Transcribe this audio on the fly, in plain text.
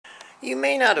You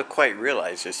may not have quite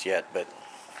realized this yet, but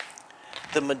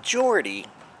the majority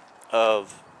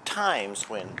of times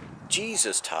when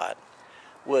Jesus taught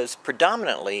was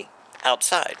predominantly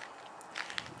outside.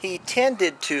 He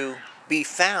tended to be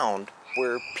found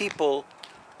where people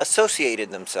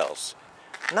associated themselves,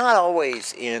 not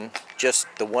always in just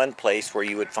the one place where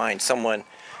you would find someone,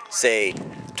 say,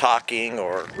 talking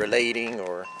or relating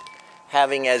or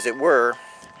having, as it were,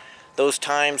 those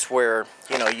times where,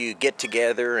 you get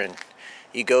together and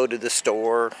you go to the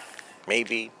store,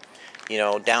 maybe,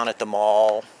 down at the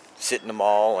mall, sit in the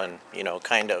mall and,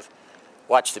 kind of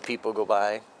watch the people go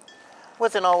by. It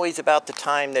wasn't always about the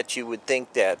time that you would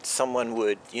think that someone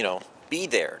would, be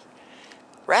there.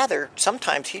 Rather,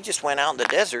 sometimes he just went out in the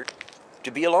desert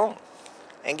to be alone.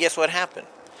 And guess what happened?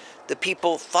 The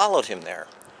people followed him there.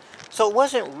 So it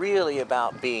wasn't really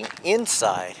about being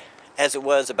inside as it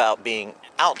was about being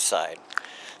outside.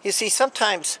 You see,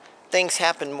 sometimes things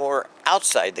happen more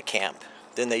outside the camp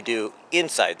than they do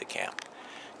inside the camp.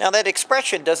 Now, that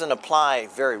expression doesn't apply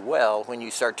very well when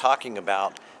you start talking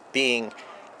about being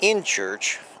in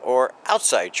church or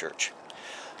outside church.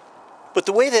 But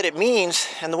the way that it means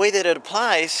and the way that it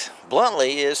applies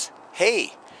bluntly is,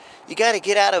 hey, you got to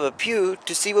get out of a pew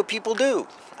to see what people do.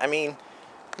 I mean,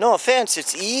 no offense,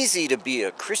 it's easy to be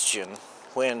a Christian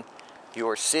when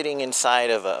you're sitting inside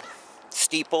of a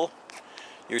steeple,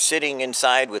 you're sitting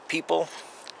inside with people,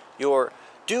 you're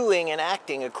doing and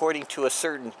acting according to a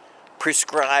certain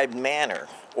prescribed manner,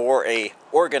 or a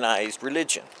organized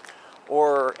religion,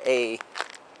 or a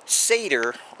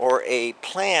Seder, or a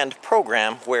planned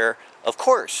program where, of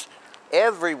course,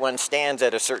 everyone stands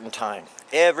at a certain time,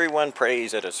 everyone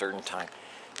prays at a certain time,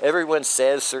 everyone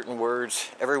says certain words,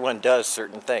 everyone does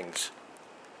certain things.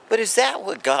 But is that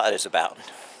what God is about?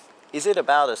 Is it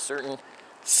about a certain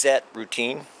set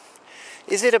routine?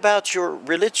 Is it about your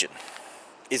religion?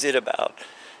 Is it about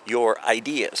your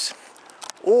ideas?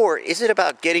 Or is it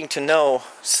about getting to know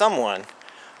someone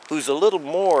who's a little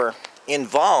more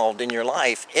involved in your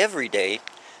life every day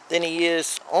than he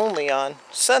is only on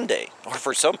Sunday? Or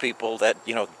for some people that,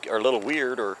 are a little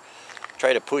weird or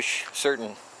try to push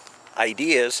certain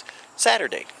ideas,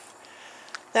 Saturday.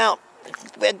 Now,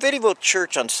 at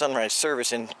VidDevoChurch on SonRise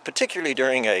service, and particularly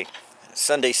during a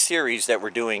Sunday series that we're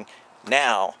doing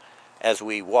now as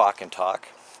we walk and talk,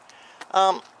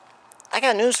 I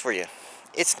got news for you.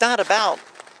 It's not about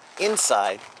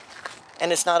inside,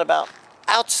 and it's not about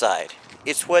outside.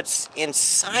 It's what's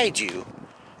inside you,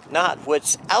 not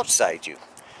what's outside you.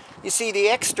 You see, the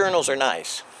externals are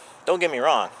nice. Don't get me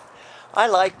wrong. I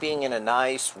like being in a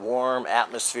nice, warm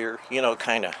atmosphere,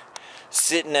 kind of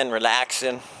sitting and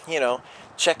relaxing,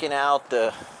 checking out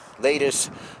the latest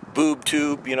boob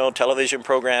tube, television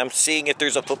program, seeing if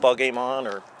there's a football game on,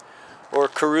 or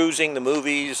perusing the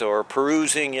movies, or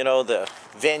perusing, the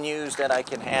venues that I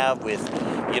can have with,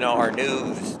 our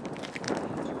new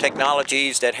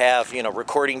technologies that have,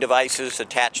 recording devices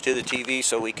attached to the TV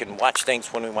so we can watch things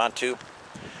when we want to.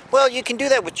 Well, you can do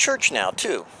that with church now,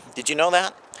 too. Did you know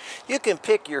that? You can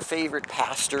pick your favorite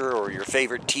pastor or your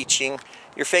favorite teaching,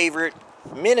 your favorite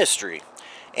ministry,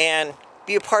 and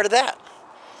be a part of that.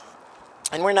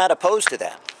 And we're not opposed to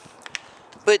that.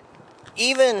 But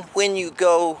even when you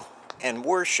go and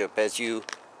worship, as you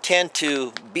tend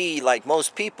to be like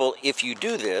most people, if you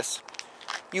do this,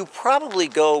 you probably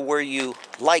go where you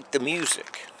like the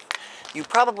music. You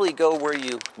probably go where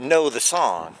you know the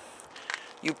song.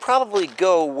 You probably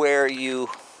go where you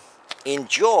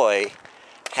enjoy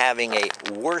having a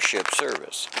worship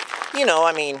service.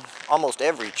 Almost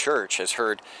every church has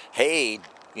heard, hey,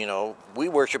 we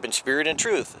worship in spirit and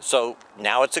truth. So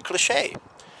now it's a cliche.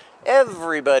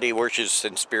 Everybody worships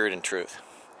in spirit and truth.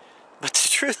 But the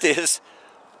truth is,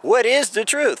 what is the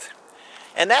truth?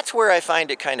 And that's where I find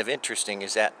it kind of interesting,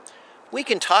 is that we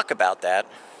can talk about that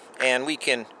and we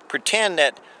can pretend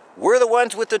that we're the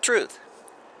ones with the truth.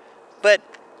 But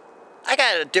I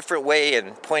got a different way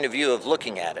and point of view of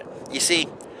looking at it. You see,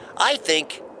 I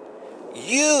think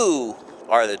you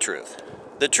are the truth.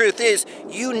 The truth is,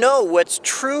 you know what's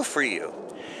true for you.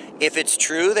 If it's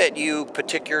true that you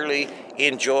particularly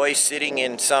enjoy sitting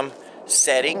in some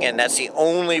setting and that's the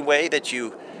only way that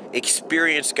you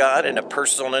experience God in a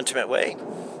personal and intimate way,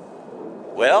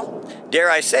 well, dare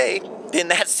I say, then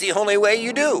that's the only way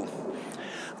you do.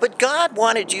 But God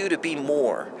wanted you to be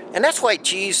more. And that's why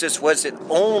Jesus wasn't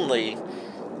only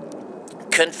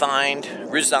confined,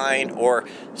 resigned, or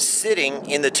sitting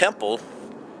in the temple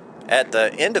at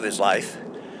the end of his life,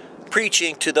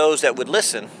 preaching to those that would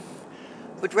listen,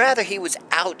 but rather he was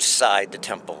outside the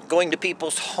temple, going to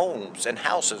people's homes and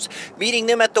houses, meeting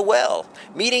them at the well,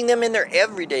 meeting them in their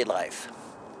everyday life.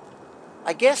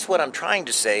 I guess what I'm trying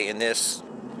to say in this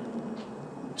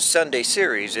Sunday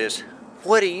series is,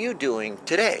 what are you doing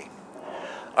today?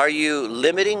 Are you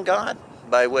limiting God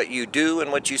by what you do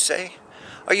and what you say?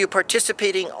 Are you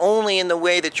participating only in the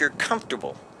way that you're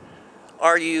comfortable?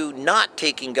 Are you not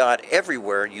taking God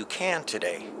everywhere you can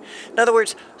today? In other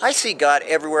words, I see God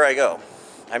everywhere I go.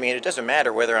 I mean, it doesn't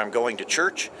matter whether I'm going to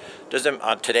church,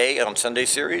 today on Sunday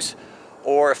series,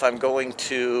 or if I'm going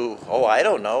to, I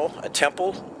don't know, a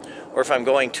temple, or if I'm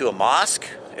going to a mosque,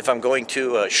 if I'm going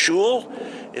to a shul,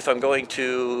 if I'm going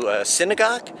to a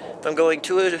synagogue, if I'm going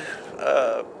to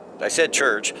I said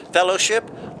church, fellowship,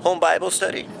 home Bible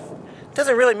study. It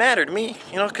doesn't really matter to me,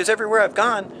 because everywhere I've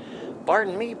gone,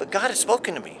 pardon me, but God has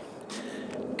spoken to me.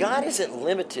 God isn't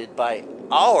limited by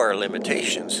our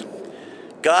limitations.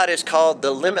 God is called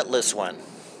the limitless one.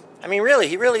 I mean, really,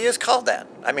 he really is called that.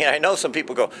 I mean, I know some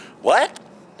people go, what?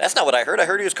 That's not what I heard. I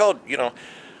heard he was called,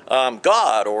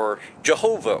 God or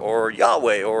Jehovah or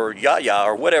Yahweh or Yahya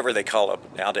or whatever they call him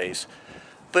nowadays.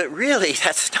 But really,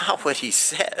 that's not what he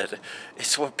said.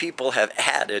 It's what people have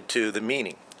added to the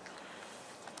meaning.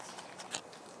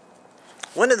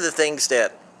 One of the things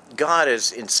that God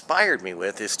has inspired me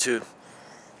with is to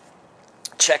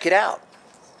check it out.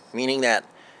 Meaning that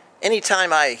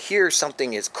anytime I hear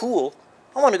something is cool,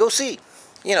 I want to go see.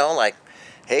 Like,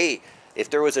 hey, if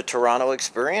there was a Toronto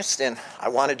experience, then I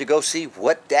wanted to go see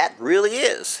what that really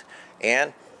is.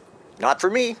 And not for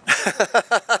me.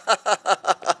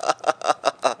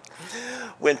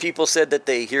 When people said that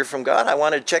they hear from God, I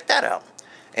wanted to check that out.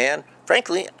 And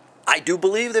frankly, I do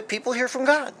believe that people hear from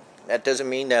God. That doesn't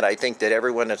mean that I think that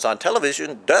everyone that's on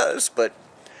television does, but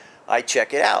I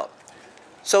check it out.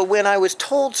 So when I was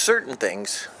told certain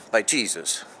things by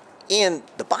Jesus in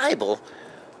the Bible,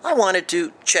 I wanted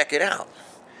to check it out.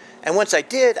 And once I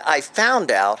did, I found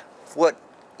out what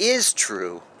is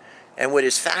true and what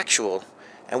is factual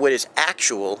and what is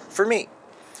actual for me.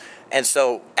 And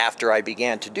so after I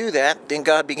began to do that, then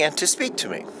God began to speak to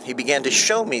me. He began to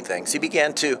show me things. He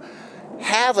began to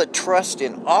have a trust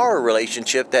in our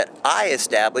relationship that I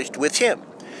established with him.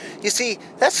 You see,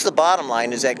 that's the bottom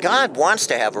line, is that God wants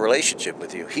to have a relationship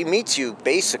with you. He meets you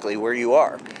basically where you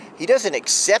are. He doesn't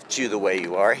accept you the way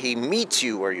you are. He meets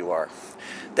you where you are.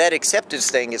 That acceptance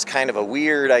thing is kind of a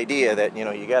weird idea that,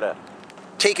 you got to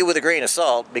take it with a grain of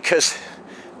salt, because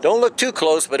don't look too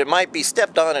close, but it might be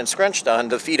stepped on and scrunched on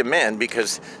the feet of men,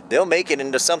 because they'll make it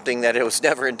into something that it was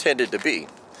never intended to be.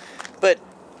 But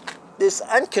this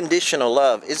unconditional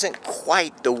love isn't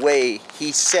quite the way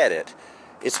he said it.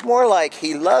 It's more like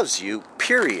he loves you,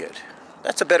 period.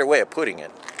 That's a better way of putting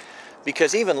it.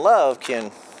 Because even love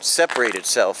can separate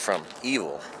itself from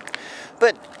evil.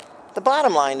 But the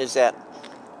bottom line is that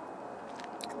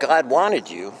God wanted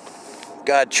you,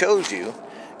 God chose you,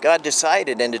 God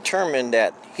decided and determined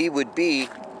that he would be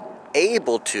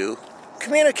able to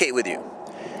communicate with you.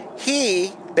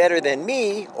 He, better than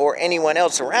me or anyone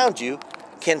else around you,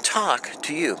 can talk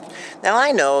to you. Now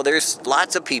I know there's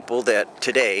lots of people that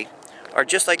today are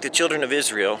just like the children of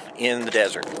Israel in the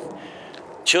desert.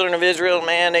 Children of Israel,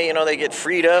 man, they get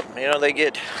freed up, they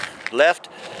get left.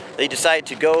 They decide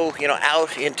to go,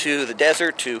 out into the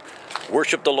desert to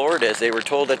worship the Lord as they were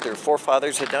told that their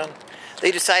forefathers had done. They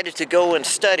decided to go and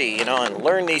study, and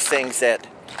learn these things that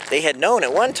they had known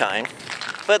at one time.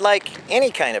 But like any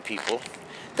kind of people,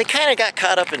 they kind of got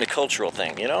caught up in the cultural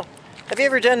thing, Have you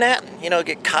ever done that?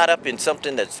 Get caught up in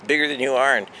something that's bigger than you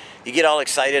are, and you get all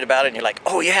excited about it, and you're like,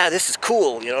 oh yeah, this is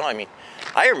cool,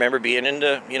 I remember being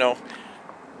into,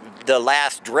 the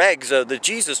last dregs of the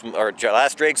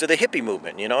last dregs of the hippie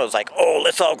movement, It was like, oh,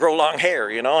 let's all grow long hair,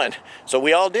 and so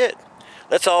we all did.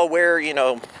 Let's all wear,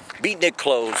 beatnik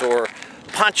clothes or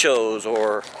ponchos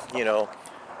or,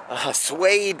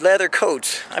 suede leather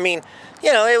coats.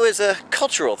 It was a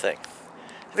cultural thing.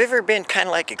 Have you ever been kind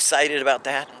of like excited about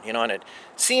that? And it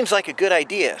seems like a good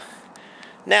idea.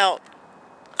 Now,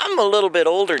 I'm a little bit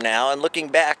older now, and looking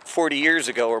back 40 years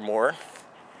ago or more,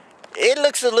 it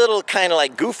looks a little kind of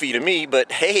like goofy to me,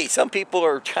 but hey, some people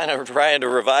are kind of trying to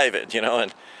revive it,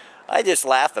 and I just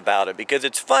laugh about it because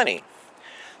it's funny.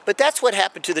 But that's what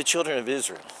happened to the children of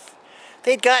Israel.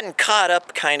 They'd gotten caught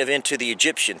up kind of into the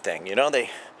Egyptian thing, They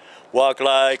walk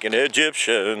like an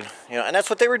Egyptian, and that's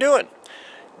what they were doing.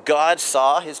 God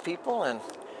saw his people, and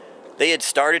they had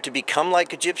started to become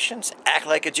like Egyptians, act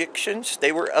like Egyptians.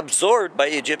 They were absorbed by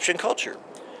Egyptian culture.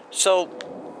 So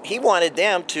he wanted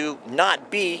them to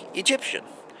not be Egyptian.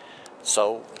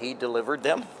 So he delivered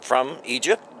them from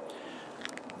Egypt,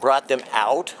 brought them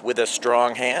out with a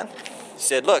strong hand,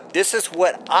 said, look, this is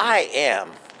what I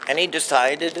am. And he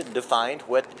decided and defined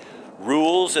what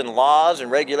rules and laws and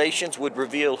regulations would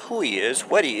reveal who he is,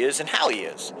 what he is, and how he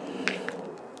is.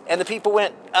 And the people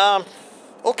went,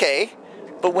 okay.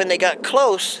 But when they got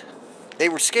close, they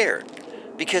were scared.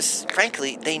 Because,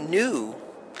 frankly, they knew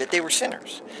that they were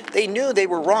sinners. They knew they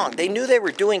were wrong. They knew they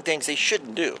were doing things they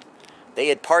shouldn't do. They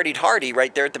had partied hardy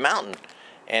right there at the mountain,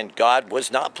 and God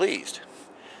was not pleased.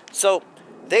 So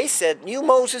they said, you,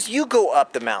 Moses, you go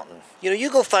up the mountain.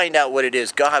 You go find out what it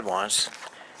is God wants,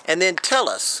 and then tell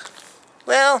us.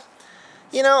 Well,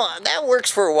 that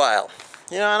works for a while.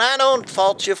 And I don't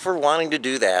fault you for wanting to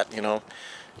do that,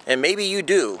 And maybe you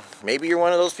do. Maybe you're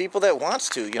one of those people that wants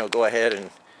to, go ahead and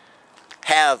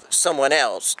have someone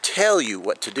else tell you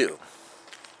what to do.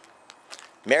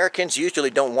 Americans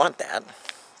usually don't want that.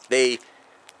 They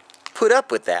put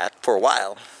up with that for a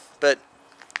while. But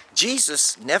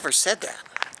Jesus never said that.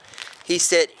 He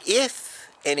said, if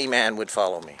any man would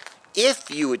follow me, if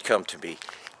you would come to me,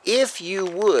 if you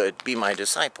would be my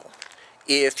disciple,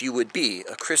 if you would be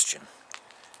a Christian,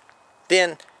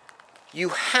 then you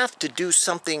have to do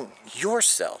something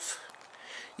yourself.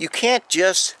 You can't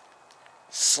just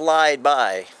slide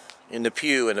by in the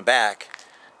pew in the back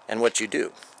and what you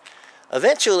do.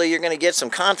 Eventually, you're going to get some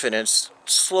confidence,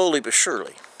 slowly but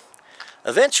surely.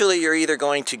 Eventually, you're either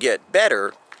going to get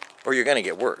better or you're going to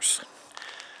get worse.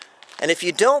 And if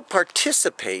you don't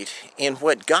participate in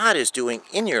what God is doing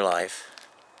in your life,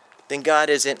 then God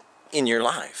isn't in your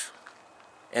life.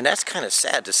 And that's kind of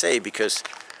sad to say, because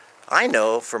I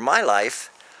know for my life,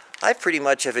 I pretty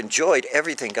much have enjoyed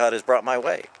everything God has brought my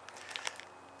way.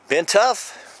 Been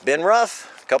tough, been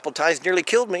rough, a couple times nearly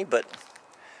killed me, but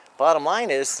bottom line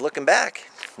is, looking back,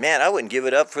 man, I wouldn't give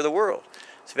it up for the world.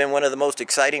 It's been one of the most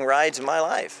exciting rides in my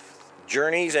life.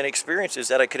 Journeys and experiences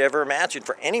that I could ever imagine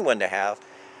for anyone to have,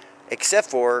 except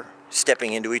for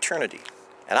stepping into eternity.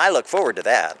 And I look forward to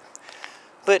that.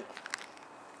 But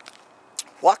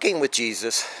walking with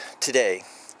Jesus today,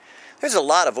 there's a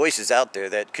lot of voices out there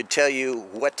that could tell you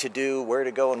what to do, where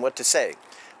to go, and what to say.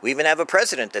 We even have a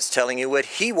president that's telling you what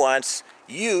he wants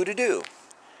you to do.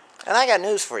 And I got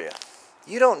news for you.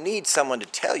 You don't need someone to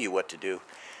tell you what to do.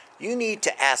 You need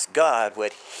to ask God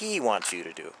what he wants you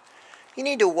to do. You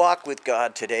need to walk with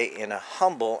God today in a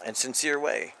humble and sincere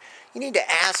way. You need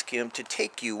to ask him to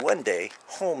take you one day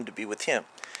home to be with him.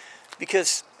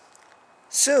 Because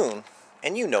soon,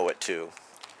 and you know it too,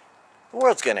 the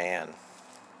world's going to end.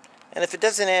 And if it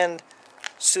doesn't end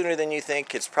sooner than you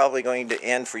think, it's probably going to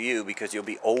end for you because you'll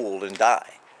be old and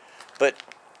die. But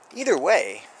either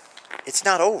way, it's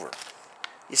not over.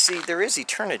 You see, there is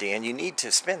eternity, and you need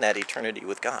to spend that eternity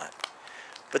with God.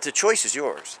 But the choice is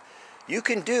yours. You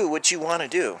can do what you want to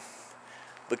do.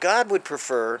 But God would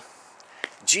prefer,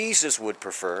 Jesus would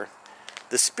prefer,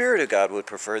 the Spirit of God would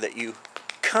prefer that you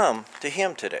come to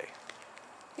him today.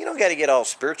 You don't got to get all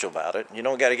spiritual about it. You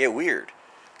don't got to get weird.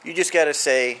 You just got to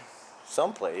say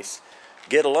someplace,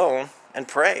 get alone and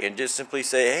pray and just simply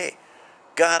say, hey,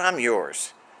 God, I'm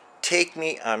yours. Take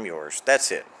me, I'm yours.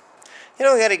 That's it. You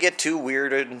don't got to get too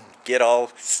weird and get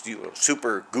all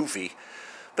super goofy.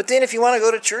 But then if you want to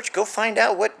go to church, go find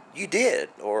out what you did,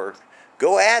 or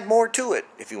go add more to it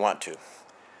if you want to.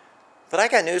 But I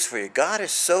got news for you. God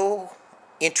is so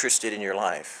interested in your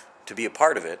life to be a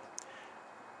part of it,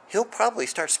 he'll probably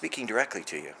start speaking directly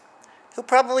to you. He'll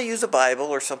probably use a Bible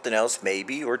or something else,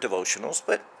 maybe, or devotionals,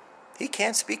 but he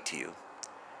can speak to you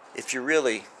if you're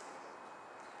really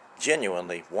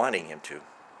genuinely wanting him to.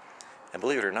 And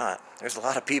believe it or not, there's a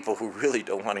lot of people who really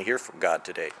don't want to hear from God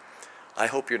today. I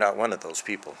hope you're not one of those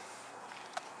people.